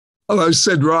Hello,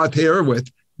 Sid Roth here with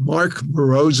Mark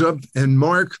Morozov. And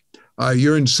Mark,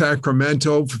 you're in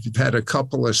Sacramento. You've had a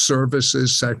couple of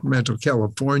services, Sacramento,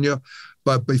 California.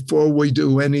 But before we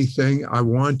do anything, I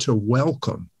want to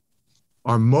welcome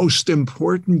our most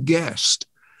important guest.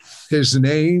 His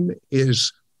name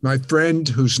is my friend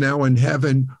who's now in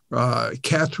heaven,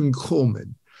 Catherine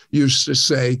Kuhlman, used to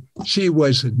say she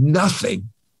was nothing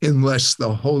unless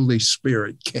the Holy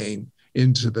Spirit came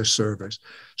into the service.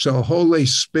 So, Holy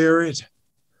Spirit,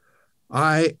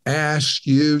 I ask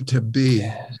you to be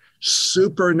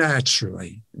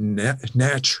supernaturally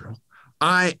natural.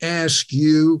 I ask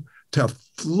you to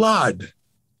flood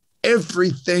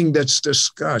everything that's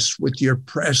discussed with your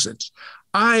presence.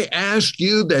 I ask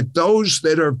you that those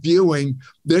that are viewing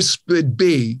this would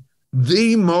be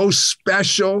the most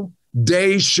special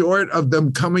day short of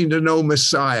them coming to know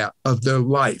Messiah of their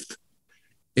life.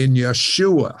 In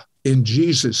Yeshua, in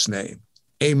Jesus' name,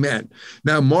 amen.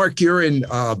 Now, Mark, you're in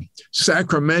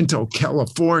Sacramento,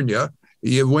 California.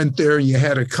 You went there and you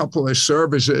had a couple of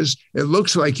services. It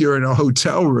looks like you're in a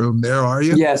hotel room there, are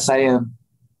you? Yes, I am.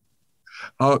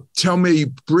 Tell me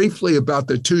briefly about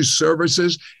the two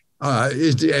services.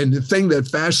 And the thing that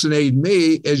fascinated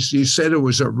me is you said it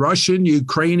was a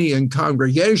Russian-Ukrainian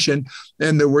congregation,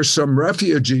 and there were some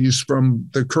refugees from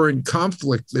the current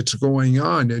conflict that's going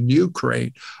on in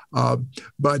Ukraine.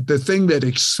 But the thing that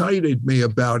excited me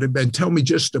about it, and tell me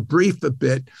just a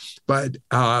bit, but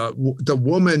the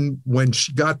woman, when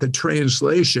she got the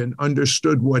translation,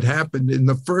 understood what happened in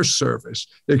the first service.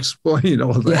 Explain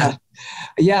all that.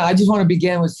 Yeah, I just want to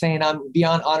begin with saying I'm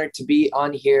beyond honored to be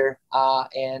on here.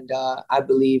 And I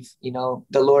believe,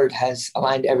 the Lord has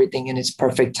aligned everything in His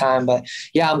perfect time. But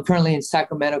yeah, I'm currently in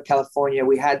Sacramento, California.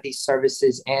 We had these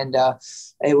services, and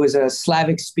it was a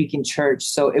Slavic speaking church.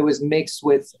 So it was mixed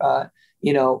with,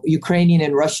 Ukrainian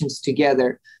and Russians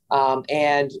together.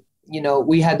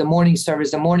 We had the morning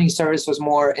service. The morning service was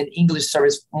more an English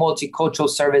service, multicultural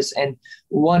service. And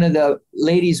one of the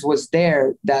ladies was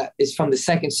there that is from the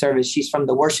second service. She's from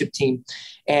the worship team.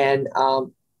 And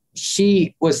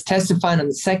she was testifying on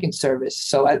the second service.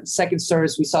 So at the second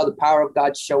service, we saw the power of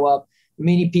God show up.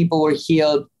 Many people were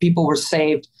healed. People were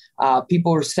saved.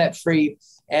 People were set free.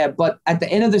 But at the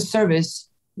end of the service,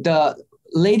 the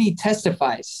lady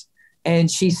testifies.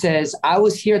 And she says, I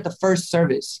was here at the first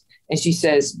service. And she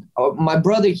says, my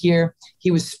brother here, he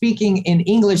was speaking in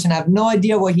English, and I have no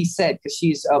idea what he said because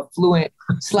she's a fluent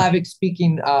Slavic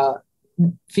speaking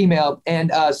female.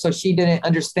 And so she didn't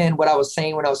understand what I was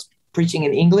saying when I was preaching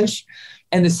in English.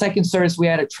 And the second service, we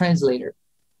had a translator.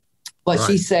 But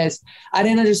She says, I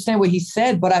didn't understand what he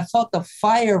said, but I felt the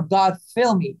fire of God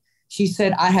fill me. She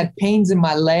said, I had pains in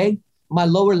my leg, my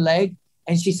lower leg.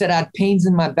 And she said, I had pains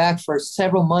in my back for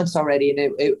several months already. And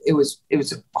it was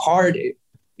hard. It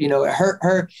hurt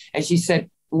her. And she said,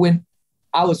 when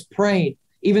I was praying,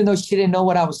 even though she didn't know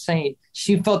what I was saying,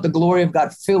 she felt the glory of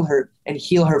God fill her and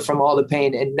heal her from all the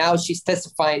pain. And now she's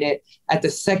testifying it at the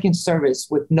second service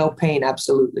with no pain.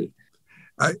 Absolutely.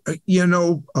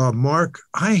 Mark,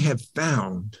 I have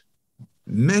found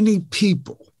many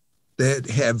people that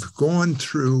have gone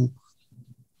through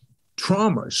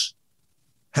traumas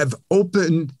have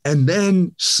opened and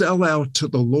then sell out to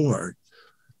the Lord.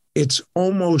 It's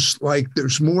almost like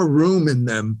there's more room in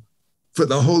them for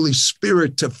the Holy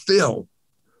Spirit to fill,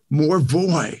 more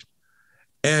void.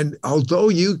 And although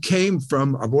you came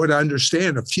from, what I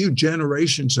understand, a few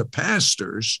generations of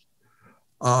pastors,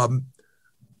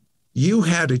 you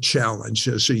had a challenge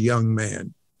as a young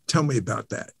man. Tell me about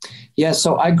that. Yeah,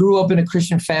 so I grew up in a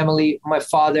Christian family. My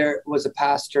father was a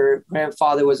pastor,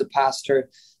 grandfather was a pastor.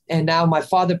 And now my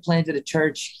father planted a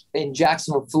church in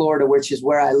Jacksonville, Florida, which is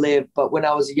where I live. But when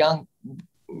I was a young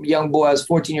boy, I was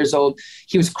 14 years old,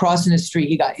 he was crossing the street.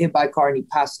 He got hit by a car and he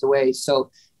passed away. So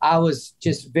I was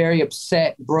just very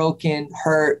upset, broken,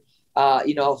 hurt.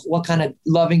 What kind of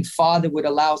loving father would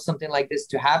allow something like this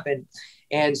to happen?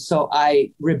 And so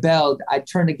I rebelled. I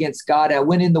turned against God. I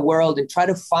went in the world and tried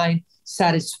to find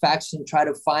satisfaction, try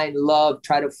to find love,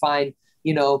 try to find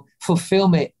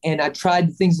fulfillment. And I tried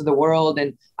the things of the world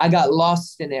and I got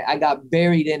lost in it. I got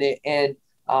buried in it. And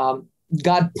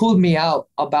God pulled me out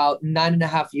about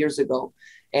 9.5 years ago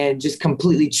and just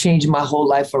completely changed my whole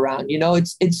life around.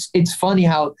 It's funny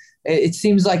how it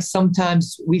seems like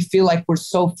sometimes we feel like we're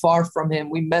so far from Him.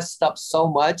 We messed up so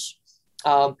much.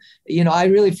 I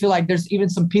really feel like there's even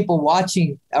some people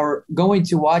watching or going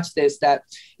to watch this that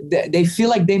they feel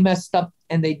like they messed up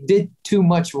and they did too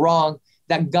much wrong,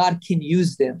 that God can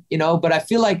use them, but I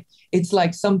feel like it's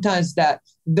like sometimes that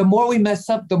the more we mess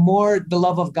up, the more the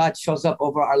love of God shows up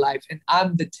over our life. And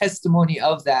I'm the testimony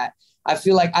of that. I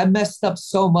feel like I messed up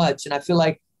so much. And I feel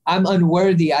like I'm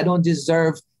unworthy. I don't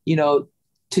deserve,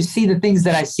 to see the things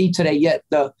that I see today. Yet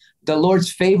the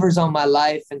Lord's favors on my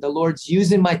life, and the Lord's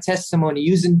using my testimony,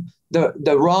 using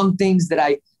the wrong things that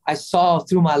I saw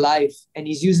through my life, and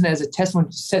he's using it as a testimony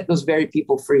to set those very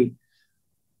people free.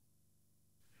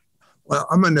 Well,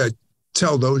 I'm going to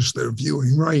tell those that are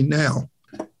viewing right now,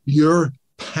 your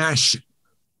passion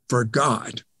for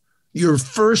God, your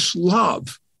first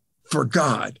love for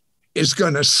God is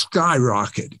going to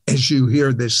skyrocket as you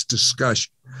hear this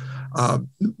discussion.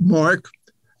 Mark,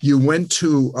 you went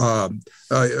to,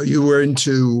 you were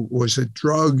into, was it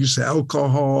drugs,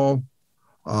 alcohol?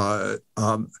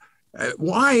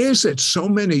 Why is it so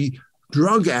many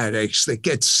drug addicts that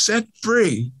get set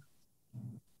free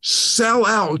sell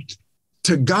out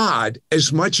to God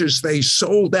as much as they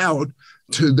sold out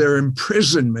to their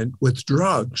imprisonment with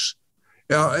drugs?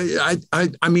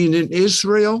 I mean, in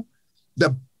Israel,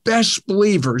 the best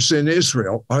believers in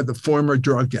Israel are the former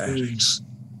drug addicts.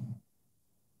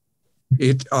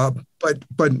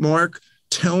 But Mark,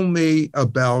 tell me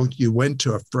about, you went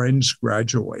to a friend's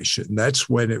graduation. That's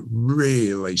when it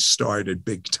really started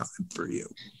big time for you.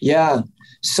 Yeah.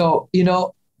 So,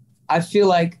 I feel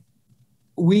like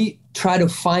we try to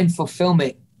find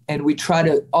fulfillment, and we try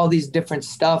to all these different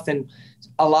stuff. And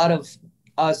a lot of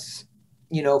us,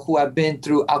 who have been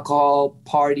through alcohol,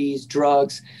 parties,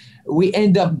 drugs, we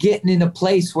end up getting in a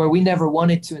place where we never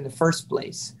wanted to in the first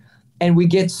place. And we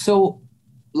get so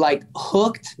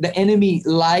hooked. The enemy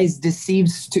lies,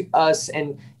 deceives to us,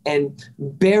 and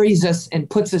buries us and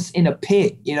puts us in a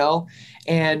pit,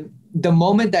 and the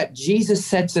moment that Jesus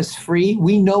sets us free,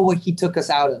 we know what he took us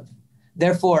out of.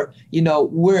 Therefore,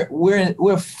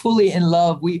 we're fully in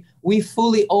love. We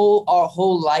fully owe our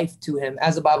whole life to him.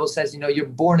 As the Bible says, you're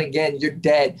born again, you're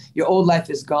dead, your old life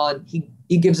is gone.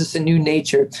 He gives us a new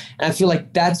nature. And I feel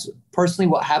like that's personally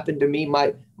what happened to me.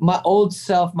 My old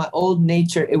self, my old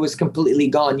nature, it was completely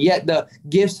gone. Yet the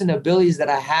gifts and abilities that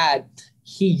I had,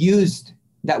 he used,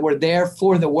 that were there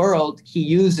for the world, he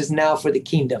uses now for the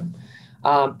kingdom.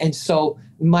 And so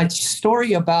my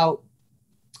story about,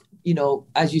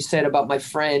 as you said about my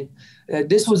friend,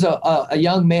 this was a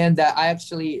young man that I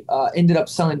actually ended up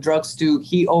selling drugs to.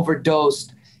 He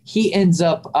overdosed. He ends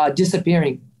up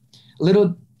disappearing.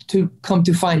 Little to come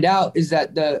to find out is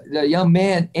that the young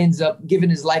man ends up giving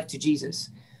his life to Jesus.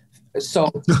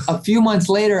 So a few months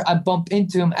later, I bump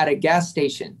into him at a gas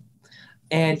station,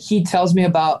 and he tells me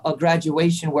about a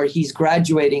graduation where he's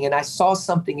graduating, and I saw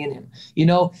something in him.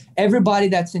 Everybody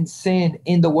that's in sin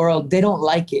in the world, they don't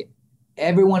like it.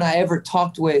 Everyone I ever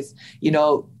talked with,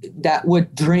 that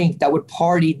would drink, that would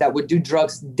party, that would do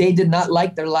drugs, they did not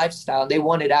like their lifestyle. They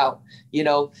wanted out,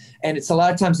 and it's a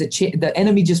lot of times the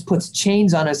enemy just puts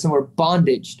chains on us and we're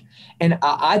bondaged. And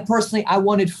I personally, I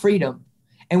wanted freedom.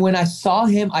 And when I saw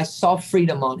him, I saw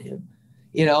freedom on him,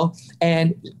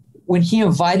 and when he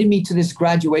invited me to this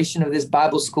graduation of this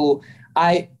Bible school,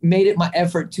 I made it my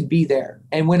effort to be there.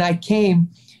 And when I came,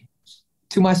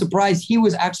 to my surprise, he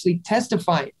was actually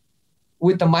testifying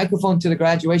with the microphone to the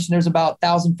graduation. There's about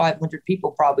 1,500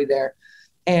 people probably there.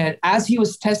 And as he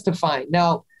was testifying,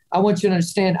 now I want you to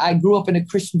understand, I grew up in a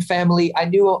Christian family. I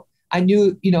knew,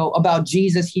 about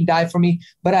Jesus. He died for me,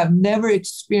 but I've never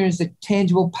experienced the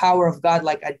tangible power of God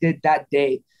like I did that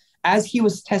day. As he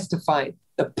was testifying,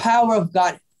 the power of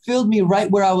God filled me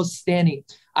right where I was standing.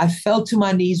 I fell to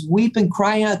my knees, weeping,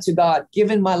 crying out to God,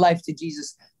 giving my life to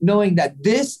Jesus, knowing that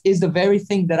this is the very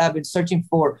thing that I've been searching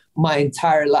for my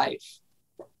entire life.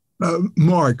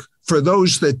 Mark, for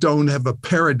those that don't have a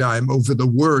paradigm over the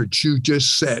words you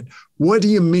just said, what do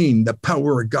you mean the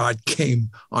power of God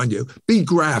came on you? Be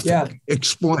graphic. Yeah.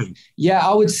 Explain. Yeah,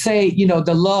 I would say,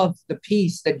 the love, the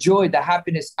peace, the joy, the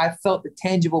happiness. I felt the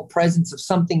tangible presence of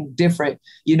something different.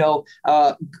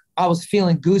 I was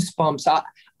feeling goosebumps.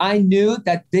 I knew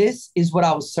that this is what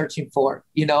I was searching for.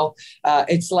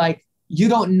 It's like, you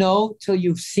don't know till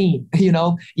you've seen, you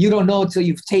don't know till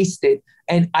you've tasted.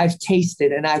 And I've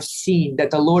tasted and I've seen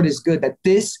that the Lord is good, that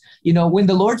this, when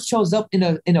the Lord shows up in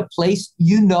a place,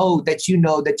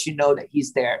 that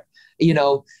he's there,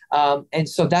 and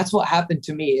so that's what happened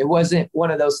to me. It wasn't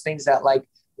one of those things that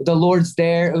the Lord's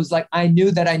there. It was like, I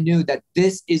knew that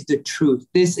this is the truth.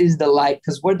 This is the light,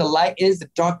 because where the light is, the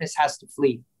darkness has to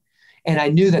flee. And I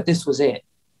knew that this was it.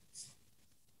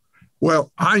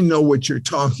 Well, I know what you're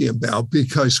talking about,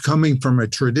 because coming from a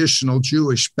traditional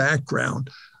Jewish background,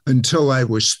 until I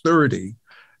was 30,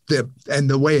 and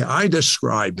the way I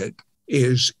describe it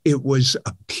is, it was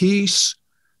a peace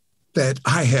that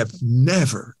I have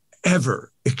never,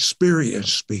 ever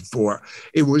experienced before.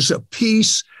 It was a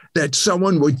peace that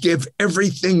someone would give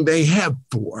everything they have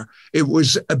for. It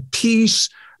was a peace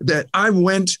that I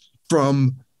went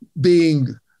from being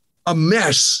a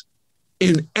mess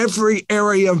in every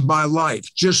area of my life,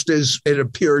 just as it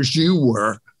appears you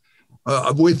were.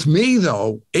 With me,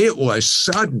 though, it was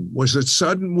sudden. Was it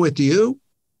sudden with you?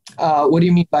 What do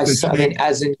you mean by sudden?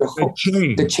 As in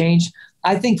the change?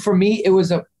 I think for me, it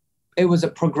was a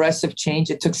progressive change.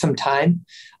 It took some time.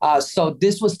 So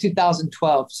this was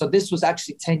 2012. So this was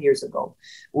actually 10 years ago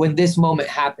when this moment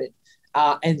happened.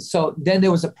 And so then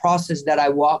there was a process that I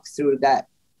walked through that,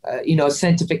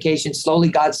 sanctification. Slowly,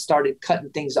 God started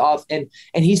cutting things off, and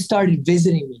he started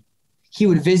visiting me. He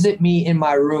would visit me in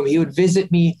my room. He would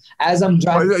visit me as I'm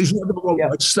driving.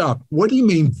 Stop. What do you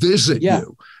mean visit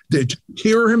you? Did you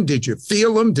hear him? Did you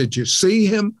feel him? Did you see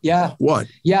him? Yeah. What?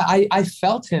 Yeah, I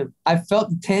felt him. I felt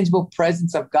the tangible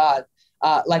presence of God.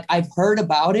 Like I've heard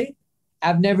about it.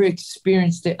 I've never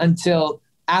experienced it until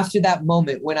after that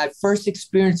moment. When I first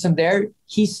experienced him there,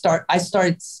 I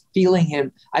started feeling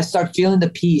him. I start feeling the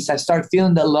peace. I start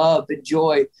feeling the love, the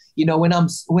joy. When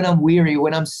I'm weary,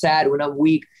 when I'm sad, when I'm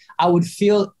weak, I would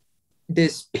feel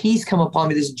this peace come upon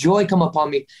me, this joy come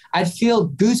upon me. I'd feel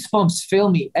goosebumps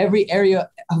fill me, every area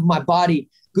of my body.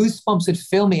 Goosebumps would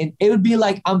fill me, and it would be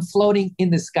like I'm floating in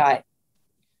the sky.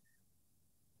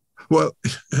 Well,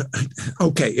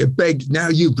 okay, now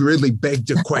you've really begged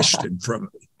a question from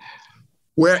me.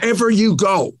 Wherever you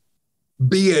go,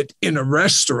 be it in a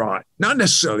restaurant, not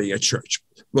necessarily a church,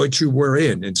 which you were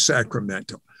in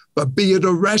Sacramento, but be it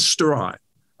a restaurant,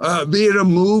 be it a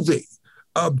movie,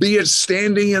 be it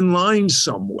standing in line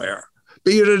somewhere,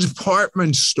 be it a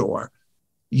department store,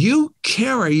 you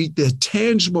carry the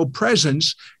tangible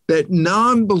presence that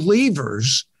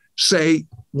non-believers say,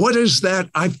 what is that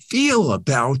I feel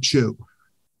about you?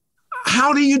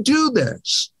 How do you do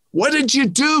this? What did you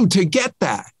do to get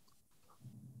that?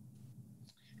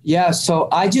 Yeah, so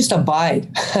I just abide.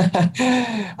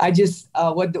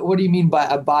 What do you mean by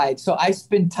abide? So I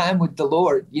spend time with the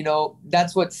Lord.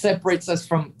 That's what separates us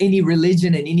from any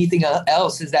religion and anything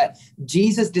else, is that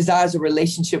Jesus desires a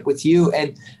relationship with you.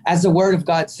 And as the word of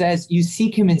God says, you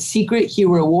seek him in secret, he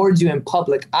rewards you in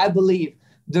public. I believe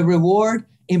the reward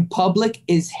in public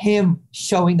is him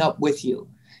showing up with you.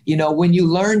 When you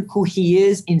learn who he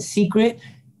is in secret,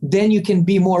 then you can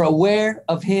be more aware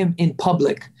of him in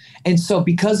public. And so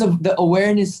because of the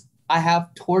awareness I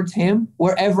have towards him,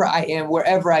 wherever I am,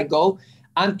 wherever I go,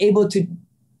 I'm able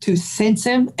to sense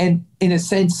him. And in a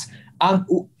sense,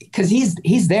 because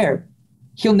he's there.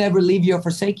 He'll never leave you or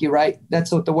forsake you, right?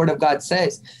 That's what the word of God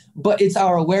says. But it's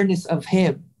our awareness of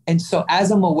him. And so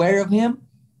as I'm aware of him,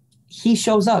 he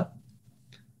shows up.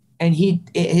 And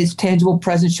his tangible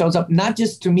presence shows up, not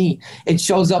just to me. It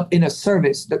shows up in a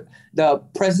service. The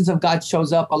presence of God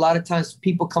shows up. A lot of times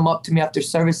people come up to me after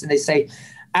service and they say,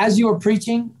 as you were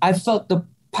preaching, I felt the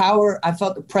power, I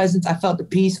felt the presence, I felt the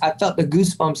peace, I felt the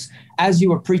goosebumps as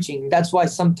you were preaching. That's why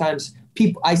sometimes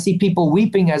I see people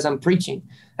weeping as I'm preaching.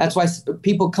 That's why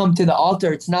people come to the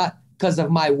altar. It's not because of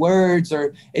my words,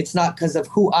 or it's not because of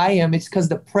who I am. It's because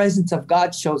the presence of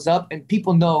God shows up and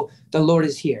people know the Lord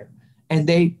is here. And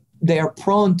they are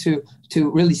prone to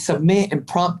really submit and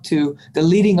prompt to the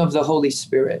leading of the Holy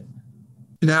Spirit.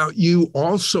 Now, you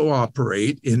also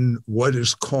operate in what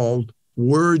is called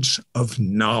words of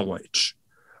knowledge.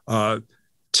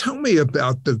 Tell me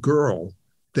about the girl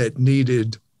that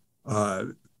needed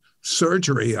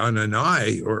surgery on an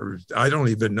eye, or I don't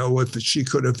even know if she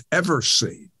could have ever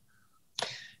seen.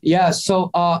 Yeah,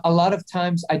 so a lot of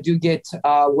times I do get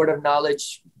word of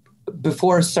knowledge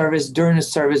before a service, during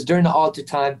the altar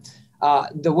time.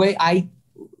 The way I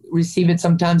receive it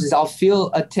sometimes is I'll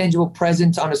feel a tangible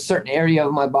presence on a certain area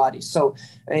of my body. So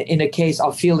in a case,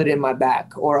 I'll feel it in my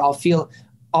back, or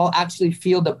I'll actually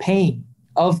feel the pain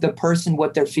of the person,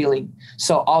 what they're feeling.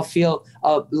 So I'll feel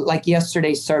like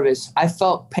yesterday's service, I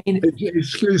felt pain.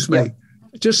 Excuse me. Yeah.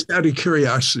 Just out of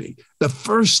curiosity, the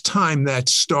first time that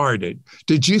started,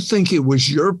 did you think it was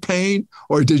your pain,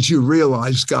 or did you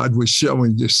realize God was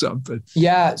showing you something?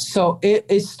 Yeah, so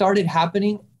it started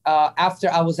happening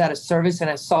after I was at a service and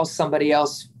I saw somebody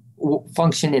else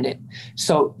function in it.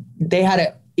 So they had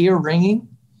an ear ringing,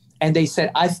 and they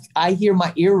said, I hear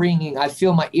my ear ringing. I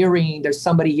feel my ear ringing. There's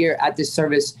somebody here at this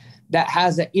service that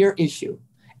has an ear issue.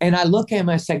 And I look at him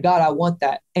and I said, God, I want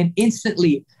that. And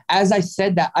instantly, as I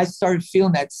said that, I started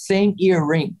feeling that same ear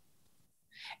ring.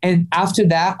 And after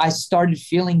that, I started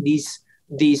feeling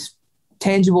these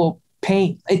tangible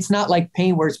pain. It's not like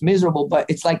pain where it's miserable, but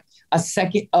it's like a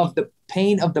second of the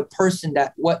pain of the person,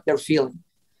 that what they're feeling.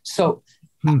 So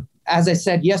as I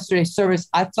said, yesterday's service,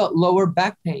 I felt lower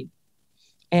back pain.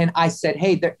 And I said,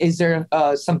 hey, is there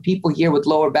some people here with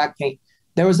lower back pain?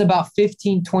 There was about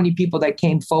 15, 20 people that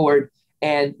came forward.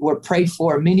 and were prayed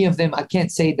for. Many of them, I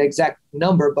can't say the exact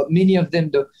number, but many of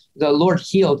them, the Lord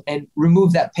healed and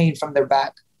removed that pain from their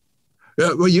back.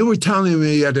 Well, you were telling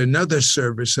me at another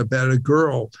service about a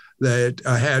girl that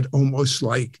had almost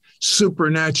like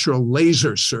supernatural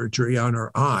laser surgery on her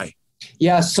eye.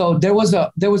 Yeah, so there was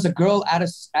a girl at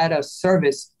a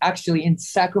service actually in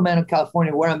Sacramento,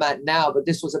 California, where I'm at now, but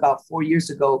this was about 4 years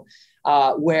ago,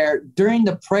 where during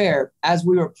the prayer, as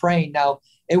we were praying, now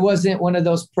it wasn't one of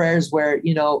those prayers where,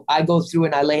 you know, I go through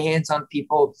and I lay hands on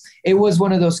people. It was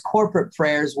one of those corporate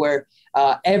prayers where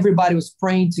everybody was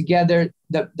praying together.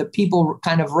 The people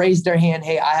kind of raised their hand.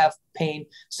 Hey, I have pain.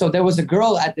 So there was a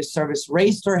girl at the service,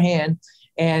 raised her hand,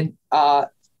 and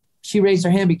she raised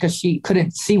her hand because she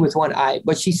couldn't see with one eye.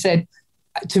 But she said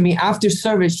to me after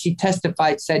service, she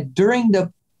testified, said during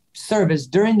the service,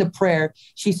 during the prayer,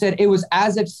 she said it was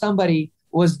as if somebody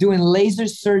was doing laser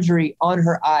surgery on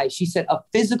her eye. She said a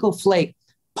physical flake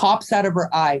pops out of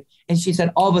her eye, and she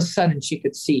said all of a sudden she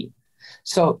could see.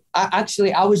 So I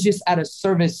was just at a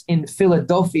service in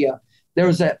Philadelphia. There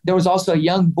was also a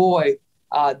young boy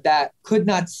that could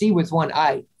not see with one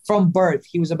eye from birth.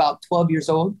 He was about 12 years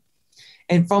old,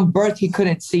 and from birth he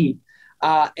couldn't see.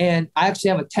 And I actually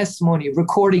have a testimony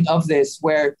recording of this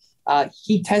where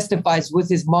he testifies with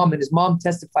his mom, and his mom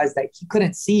testifies that he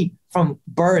couldn't see from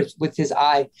birth with his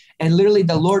eye. And literally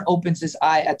the Lord opens his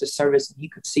eye at the service and he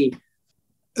could see.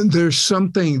 There's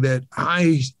something that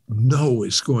I know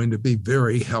is going to be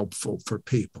very helpful for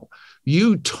people.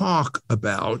 You talk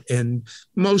about, and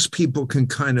most people can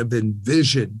kind of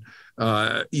envision,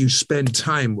 you spend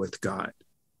time with God,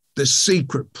 the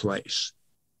secret place.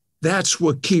 That's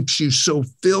what keeps you so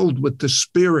filled with the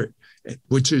Spirit,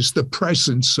 which is the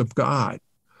presence of God.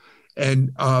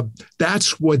 And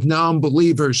that's what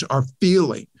non-believers are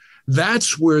feeling.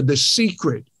 That's where the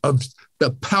secret of the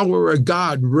power of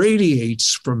God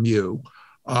radiates from you.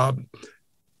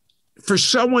 For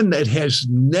someone that has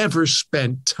never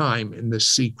spent time in the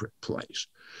secret place,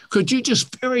 could you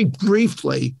just very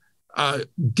briefly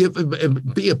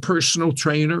be a personal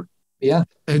trainer? Yeah.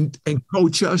 And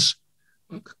coach us?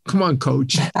 Come on,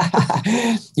 coach.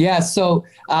 Yeah. So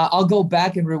I'll go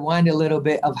back and rewind a little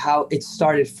bit of how it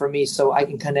started for me so I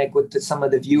can connect with some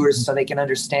of the viewers so they can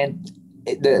understand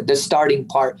the starting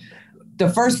part. The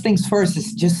first things first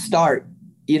is just start.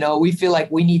 You know, we feel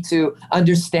like we need to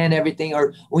understand everything,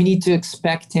 or we need to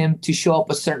expect him to show up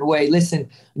a certain way. Listen,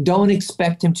 don't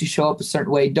expect him to show up a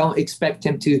certain way. Don't expect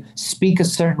him to speak a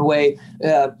certain way.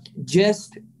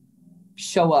 Just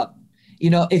show up. You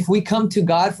know, if we come to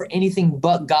God for anything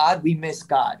but God, we miss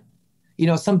God. You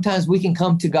know, sometimes we can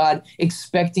come to God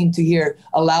expecting to hear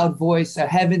a loud voice,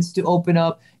 heavens to open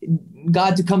up,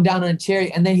 God to come down on a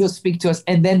chariot, and then he'll speak to us,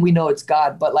 and then we know it's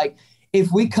God. But like, if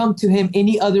we come to him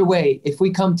any other way, if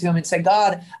we come to him and say,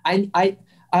 God, I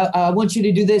want you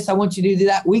to do this, I want you to do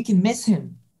that, we can miss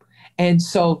him. And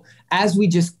so as we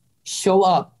just show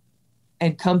up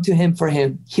and come to him for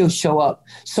him, he'll show up.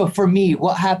 So for me,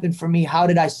 what happened for me? How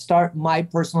did I start my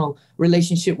personal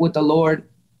relationship with the Lord?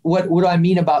 What do I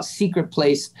mean about secret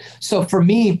place? So for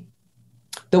me,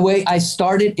 the way I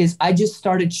started is I just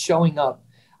started showing up.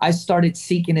 I started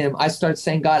seeking him. I started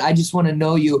saying, God, I just want to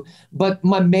know you. But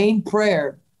my main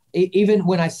prayer, even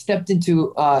when I stepped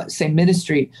into, say,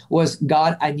 ministry, was,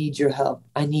 God, I need your help.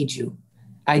 I need you.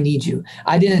 I need you.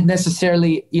 I didn't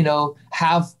necessarily,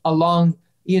 have a long,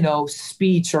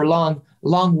 speech or long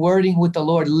wording with the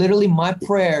Lord. Literally my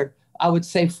prayer, I would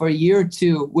say for a year or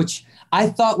two, which I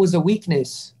thought was a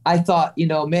weakness. I thought,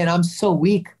 man, I'm so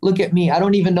weak. Look at me. I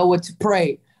don't even know what to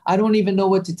pray. I don't even know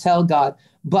what to tell God.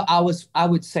 But I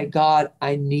would say, God,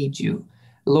 I need you.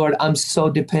 Lord, I'm so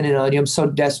dependent on you. I'm so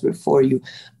desperate for you.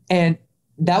 And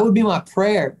that would be my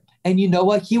prayer. And you know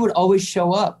what? He would always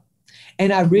show up.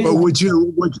 And I really— But would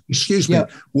you,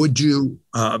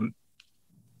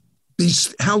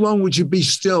 how long would you be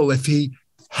still if he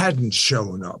hadn't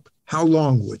shown up? How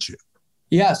long would you?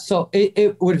 Yeah, so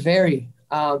it would vary.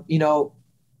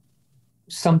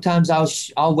 Sometimes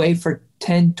I'll wait for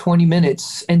 10, 20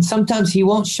 minutes, and sometimes he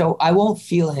won't show. I won't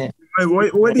feel him.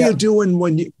 What are you doing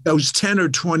when those 10 or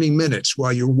 20 minutes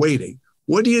while you're waiting?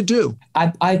 What do you do?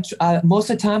 I most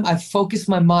of the time I focus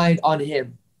my mind on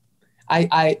him.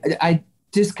 I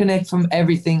disconnect from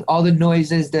everything, all the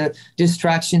noises, the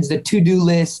distractions, the to-do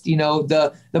list,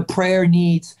 the prayer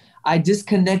needs. I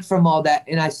disconnect from all that,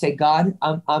 and I say, God,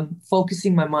 I'm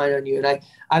focusing my mind on you. And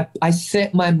I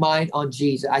set my mind on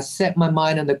Jesus. I set my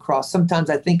mind on the cross. Sometimes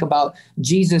I think about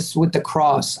Jesus with the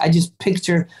cross. I just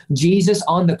picture Jesus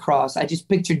on the cross. I just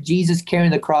picture Jesus carrying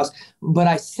the cross, but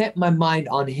I set my mind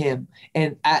on him.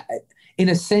 And in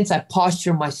a sense, I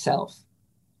posture myself.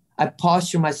 I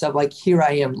posture myself like, here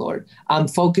I am, Lord. I'm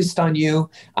focused on you.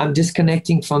 I'm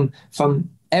disconnecting from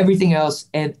everything else.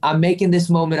 And I'm making this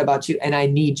moment about you. And I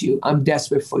need you. I'm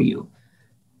desperate for you.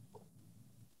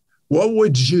 What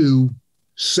would you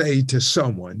say to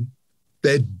someone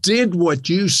that did what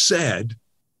you said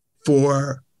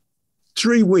for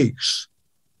 3 weeks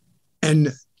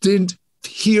and didn't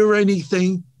hear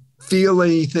anything, feel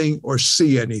anything, or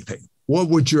see anything? What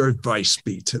would your advice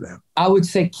be to them? I would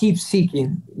say keep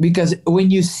seeking, because when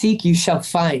you seek, you shall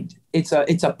find. It's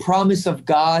a promise of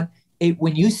God.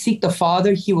 When you seek the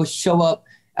Father, he will show up.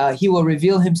 He will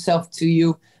reveal himself to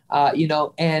you,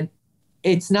 and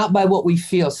it's not by what we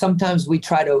feel. Sometimes we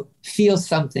try to feel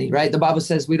something, right? The Bible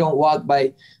says we don't walk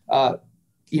by,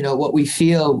 what we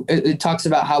feel. It talks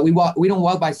about how we don't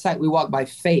walk by sight. We walk by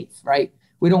faith, right?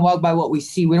 We don't walk by what we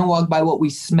see. We don't walk by what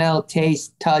we smell,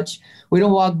 taste, touch. We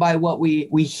don't walk by what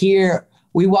we hear.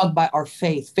 We walk by our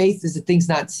faith. Faith is the things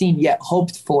not seen yet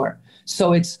hoped for.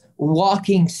 So it's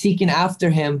walking, seeking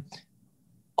after him,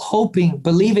 hoping,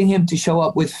 believing him to show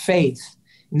up with faith,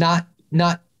 not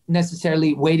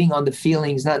necessarily waiting on the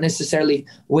feelings, not necessarily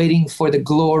waiting for the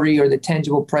glory or the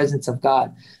tangible presence of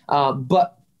God.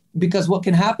 But because what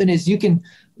can happen is you can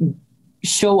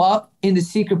show up in the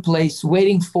secret place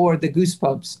waiting for the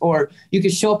goosebumps, or you can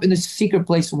show up in the secret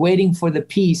place waiting for the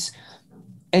peace,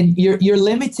 and you're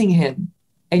limiting him,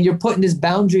 and you're putting this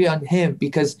boundary on him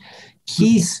because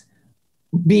he's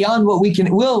beyond what we can.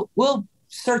 We'll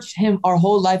search him our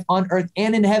whole life on earth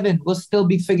and in heaven. We'll still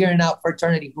be figuring out for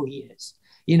eternity who he is,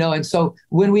 and so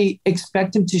when we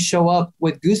expect him to show up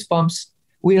with goosebumps,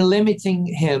 we are limiting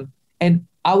him. And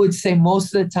I would say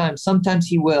most of the time, sometimes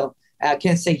he will. I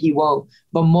can't say he won't,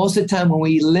 but most of the time when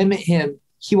we limit him,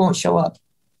 he won't show up.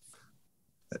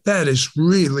 That is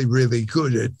really, really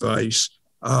good advice.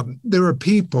 There are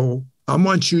people, I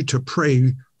want you to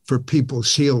pray for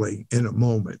people's healing in a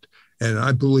moment. And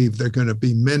I believe there are going to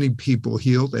be many people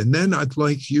healed. And then I'd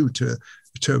like you to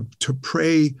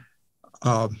pray.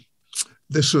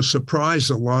 This will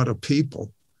surprise a lot of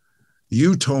people.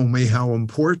 You told me how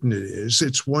important it is.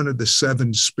 It's one of the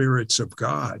 7 spirits of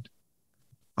God.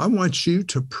 I want you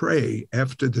to pray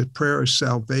after the prayer of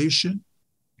salvation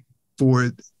for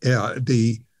an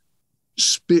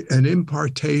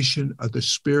impartation of the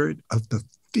spirit of the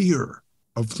fear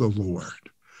of the Lord.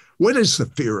 What is the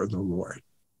fear of the Lord?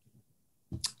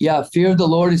 Yeah, fear of the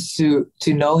Lord is to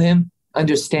know him,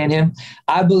 understand him.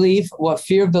 I believe what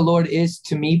fear of the Lord is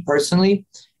to me personally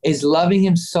is loving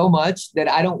him so much that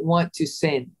I don't want to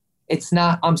sin. It's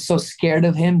not, I'm so scared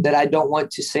of him that I don't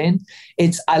want to sin.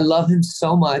 It's, I love him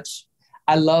so much.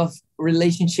 I love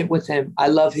relationship with him. I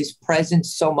love his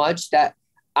presence so much that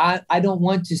I don't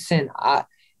want to sin.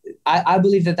 I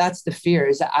believe that that's the fear,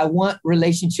 is that I want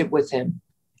relationship with him.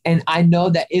 And I know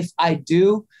that if I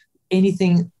do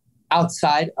anything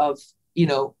outside of,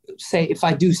 say if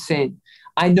I do sin,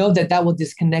 I know that will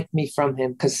disconnect me from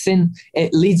him, because sin,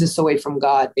 it leads us away from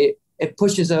God. It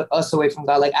pushes us away from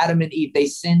God. Like Adam and Eve, they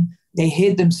sinned. They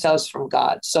hid themselves from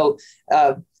God. So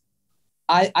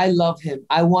I love him.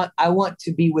 I want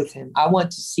to be with him. I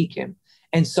want to seek him.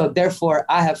 And so therefore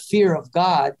I have fear of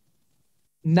God,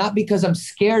 not because I'm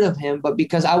scared of him, but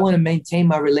because I want to maintain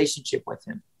my relationship with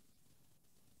him.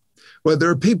 Well, there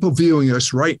are people viewing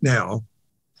us right now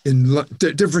in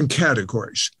different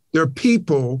categories. There are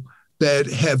people that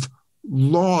have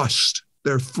lost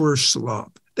their first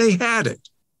love. They had it,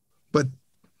 but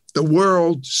the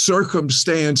world,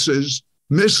 circumstances,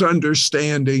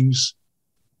 misunderstandings,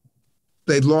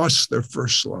 they lost their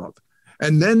first love.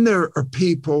 And then there are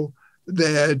people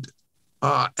that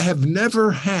have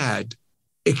never had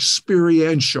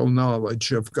experiential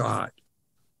knowledge of God.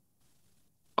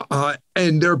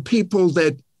 And there are people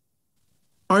that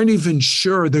aren't even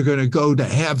sure they're going to go to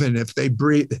heaven if they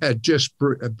had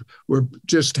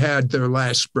just had their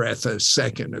last breath a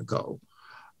second ago.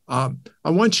 I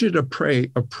want you to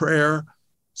pray a prayer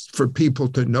for people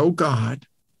to know God,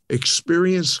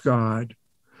 experience God,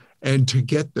 and to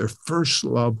get their first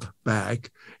love back.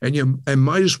 And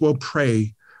might as well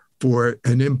pray for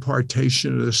an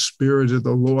impartation of the Spirit of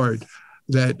the Lord.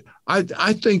 That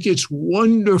I think it's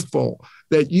wonderful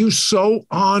that you so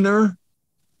honor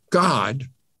God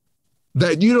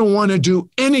that you don't want to do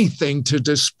anything to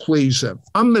displease him.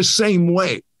 I'm the same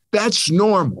way. That's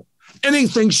normal.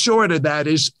 Anything short of that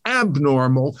is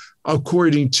abnormal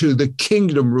according to the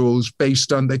kingdom rules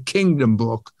based on the kingdom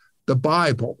book, the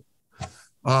Bible.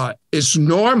 It's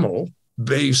normal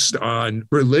based on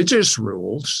religious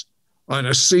rules, on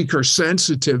a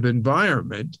seeker-sensitive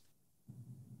environment.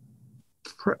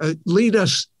 Lead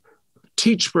us,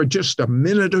 teach for just a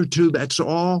minute or two, that's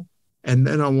all. And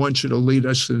then I want you to lead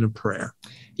us in a prayer.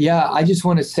 Yeah, I just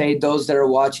want to say, those that are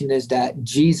watching this, that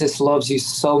Jesus loves you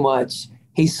so much.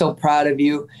 He's so proud of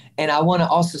you. And I want to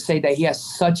also say that he has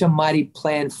such a mighty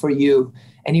plan for you.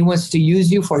 And he wants to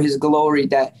use you for his glory,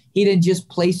 that he didn't just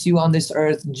place you on this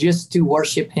earth just to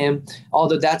worship him,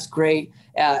 although that's great.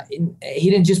 He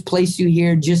didn't just place you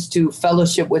here just to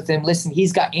fellowship with him. Listen,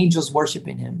 he's got angels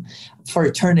worshiping him for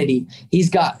eternity.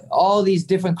 He's got all these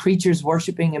different creatures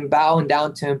worshiping and bowing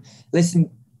down to him. Listen,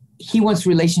 he wants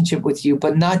relationship with you,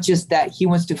 but not just that. He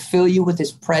wants to fill you with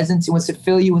his presence. He wants to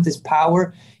fill you with his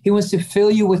power. He wants to fill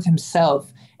you with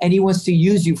himself, and he wants to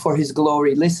use you for his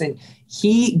glory. Listen,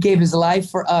 he gave his life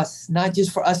for us, not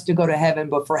just for us to go to heaven,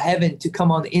 but for heaven to come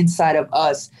on the inside of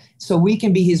us so we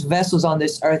can be his vessels on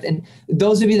this earth. And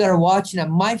those of you that are watching, that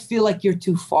might feel like you're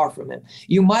too far from him.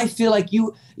 You might feel like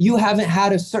you haven't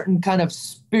had a certain kind of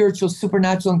spiritual,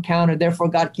 supernatural encounter, therefore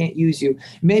God can't use you.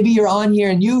 Maybe you're on here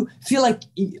and you feel like,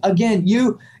 again,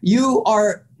 you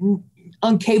are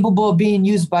incapable of being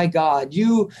used by God.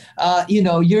 You're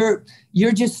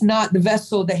just not the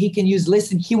vessel that he can use.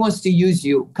 Listen, he wants to use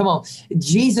you. Come on.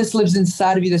 Jesus lives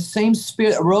inside of you. The same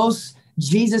spirit that rose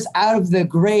Jesus out of the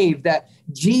grave, that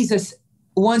Jesus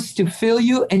wants to fill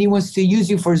you, and he wants to use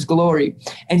you for his glory.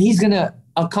 And he's going to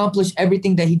accomplish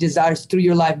everything that he desires through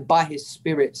your life by his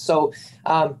spirit. So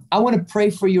I want to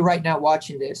pray for you right now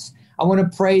watching this. I want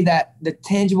to pray that the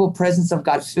tangible presence of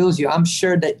God fills you. I'm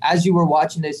sure that as you were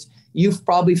watching this, you've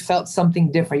probably felt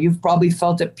something different. You've probably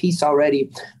felt at peace already.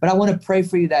 But I want to pray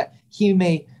for you that he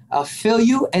may fill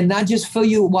you, and not just fill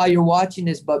you while you're watching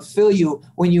this, but fill you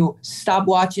when you stop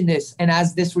watching this. And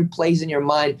as this replays in your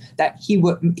mind, that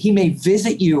he may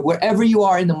visit you wherever you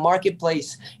are, in the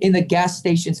marketplace, in the gas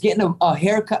stations, getting a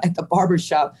haircut at the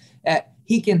barbershop.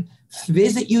 He can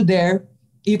visit you there.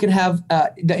 You can have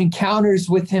the encounters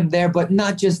with him there, but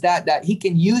not just that he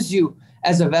can use you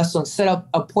as a vessel and set up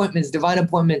appointments, divine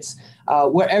appointments,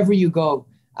 wherever you go,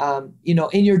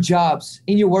 in your jobs,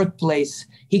 in your workplace.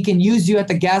 He can use you at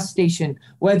the gas station,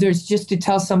 whether it's just to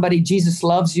tell somebody Jesus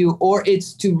loves you, or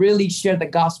it's to really share the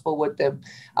gospel with them,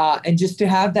 and just to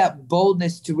have that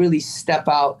boldness to really step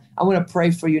out. I want to pray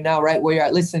for you now, right where you're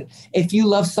at. Listen, if you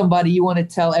love somebody, you want to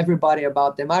tell everybody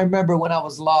about them. I remember when I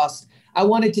was lost, I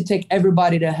wanted to take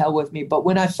everybody to hell with me. But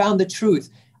when I found the truth,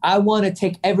 I want to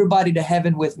take everybody to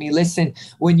heaven with me. Listen,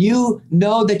 when you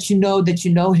know that you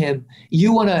know him,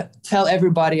 you want to tell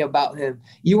everybody about him.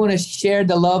 You want to share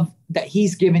the love that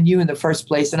he's given you in the first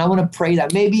place. And I want to pray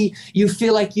that maybe you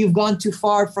feel like you've gone too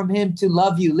far from him to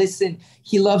love you. Listen,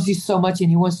 he loves you so much, and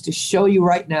he wants to show you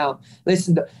right now.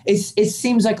 Listen, it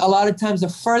seems like a lot of times the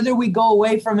further we go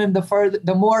away from him,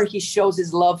 the more he shows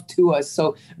his love to us.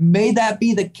 So may that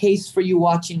be the case for you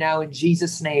watching now, in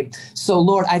Jesus' name. So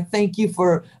Lord, I thank you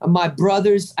for my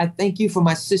brothers. I thank you for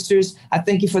my sisters. I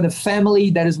thank you for the family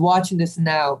that is watching this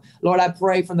now. Lord, I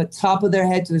pray from the top of their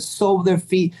head to the sole of their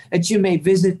feet that you may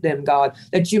visit them, God,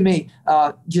 that you may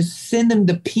just send them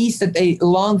the peace that they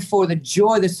long for, the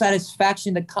joy, the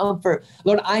satisfaction, the comfort.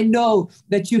 Lord, I know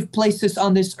that you've placed us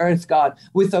on this earth, God,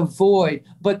 with a void,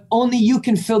 but only you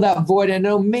can fill that void. I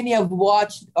know many are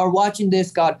watching this,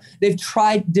 God. They've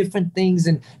tried different things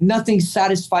and nothing's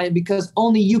satisfying, because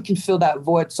only you can fill that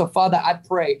void. So Father, I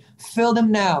pray, fill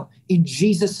them now in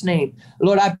Jesus' name.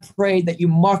 Lord, I pray that you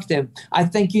mark them. I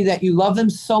thank you that you love them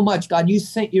so much, God. You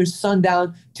sent your son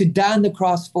down to die on the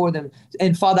cross for them.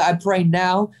 And Father, I pray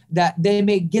now that they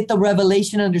may get the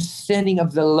revelation, understanding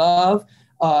of the love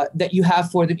that you have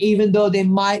for them, even though they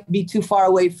might be too far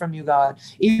away from you, God,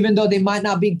 even though they might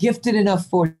not be gifted enough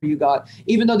for you, God,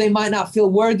 even though they might not feel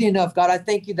worthy enough, God. I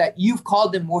thank you that you've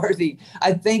called them worthy.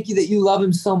 I thank you that you love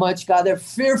them so much, God. They're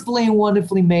fearfully and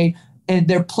wonderfully made, and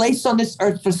they're placed on this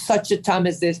earth for such a time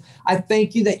as this. I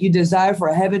thank you that you desire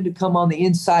for heaven to come on the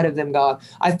inside of them, God.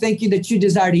 I thank you that you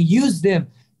desire to use them,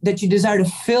 that you desire to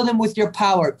fill them with your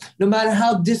power, no matter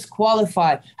how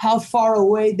disqualified, how far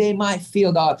away they might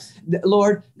feel, God.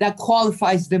 Lord, that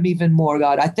qualifies them even more,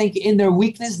 God. I think in their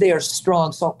weakness, they are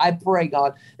strong. So I pray,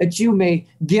 God, that you may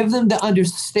give them the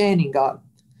understanding, God,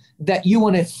 that you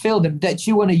want to fill them, that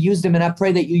you want to use them. And I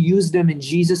pray that you use them in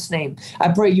Jesus' name. I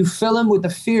pray you fill them with the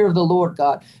fear of the Lord,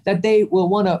 God, that they will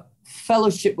want to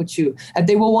fellowship with you, that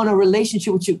they will want a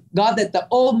relationship with you, God, that the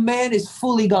old man is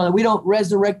fully gone. We don't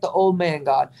resurrect the old man,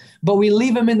 God, but we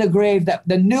leave him in the grave, that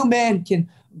the new man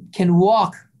can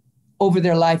walk over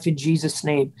their life in Jesus'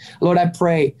 name. Lord, I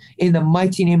pray in the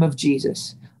mighty name of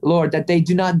Jesus, Lord, that they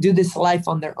do not do this life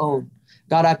on their own.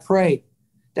 God, I pray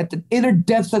that the inner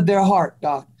depths of their heart,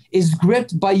 God, is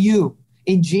gripped by you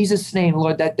in Jesus' name,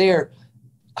 Lord, that they're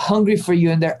hungry for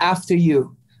you and they're after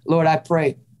you. Lord, I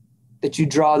pray that you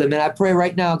draw them. And I pray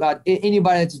right now, God,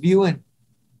 anybody that's viewing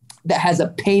that has a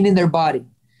pain in their body,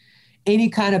 any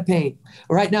kind of pain,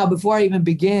 right now, before I even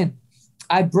begin,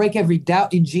 I break every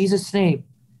doubt in Jesus' name.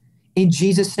 In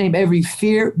Jesus' name, every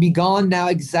fear be gone now,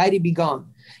 anxiety be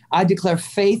gone. I declare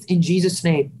faith in Jesus'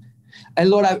 name. And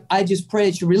Lord, I just pray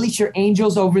that you release your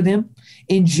angels over them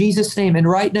in Jesus' name. And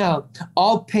right now,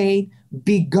 all pain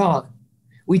be gone.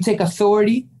 We take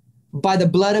authority by the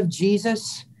blood of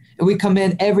Jesus, and we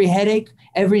command every headache,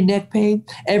 every neck pain,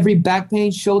 every back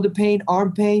pain, shoulder pain,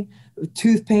 arm pain,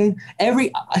 tooth pain,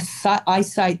 every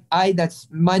eye that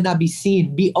might not be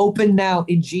seen, be open now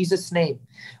in Jesus' name.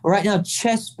 Right now,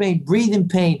 chest pain, breathing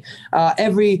pain,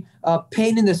 every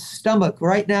pain in the stomach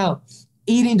right now,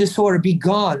 eating disorder, be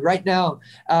gone right now.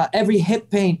 Every hip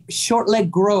pain, short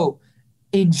leg grow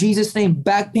in Jesus' name.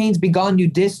 Back pains, be gone. New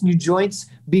discs, new joints,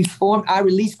 be formed. I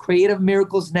release creative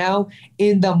miracles now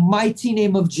in the mighty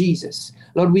name of Jesus.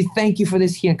 Lord, we thank you for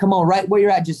this healing. Come on, right where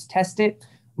you're at, just test it.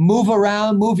 Move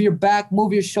around, move your back,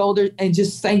 move your shoulders, and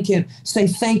just thank him. Say,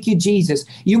 thank you, Jesus.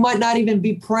 You might not even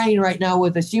be praying right now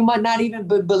with us. You might not even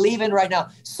be believing right now.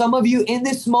 Some of you in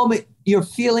this moment, you're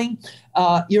feeling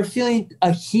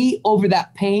a heat over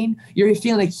that pain. You're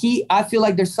feeling a heat. I feel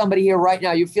like there's somebody here right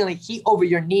now. You're feeling heat over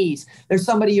your knees. There's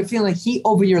somebody, you're feeling heat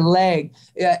over your leg.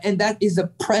 And that is the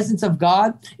presence of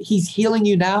God. He's healing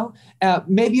you now.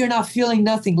 Maybe you're not feeling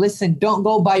nothing. Listen, don't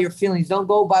go by your feelings. Don't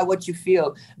go by what you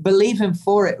feel. Believe him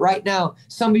for it right now.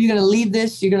 Some of you are going to leave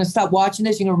this. You're going to stop watching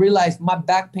this. You're going to realize my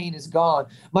back pain is gone.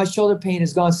 My shoulder pain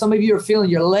is gone. Some of you are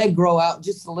feeling your leg grow out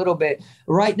just a little bit.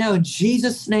 Right now, in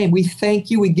Jesus' name, we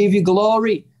thank you. We give you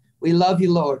glory. We love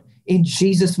you, Lord. In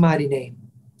Jesus' mighty name.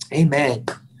 Amen.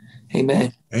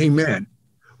 Amen. Amen.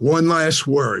 One last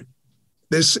word.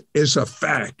 This is a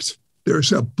fact.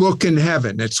 There's a book in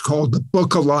heaven. It's called the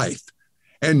Book of Life.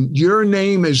 And your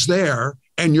name is there,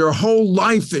 and your whole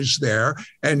life is there.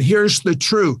 And here's the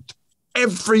truth.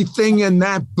 Everything in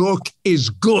that book is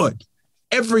good.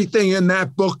 Everything in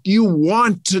that book you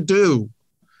want to do.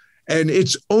 And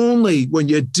it's only when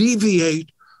you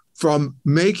deviate from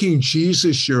making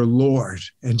Jesus your Lord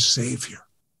and Savior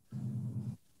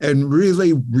and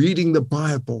really reading the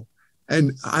Bible.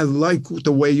 And I like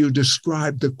the way you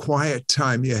describe the quiet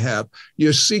time you have.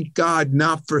 You seek God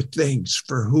not for things,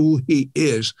 for who he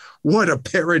is. What a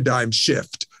paradigm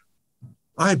shift.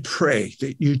 I pray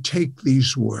that you take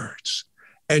these words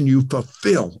and you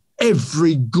fulfill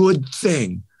every good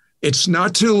thing. It's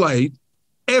not too late.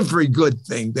 Every good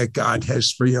thing that God has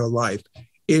for your life.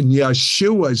 In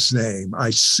Yeshua's name, I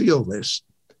seal this.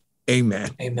 Amen.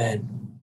 Amen.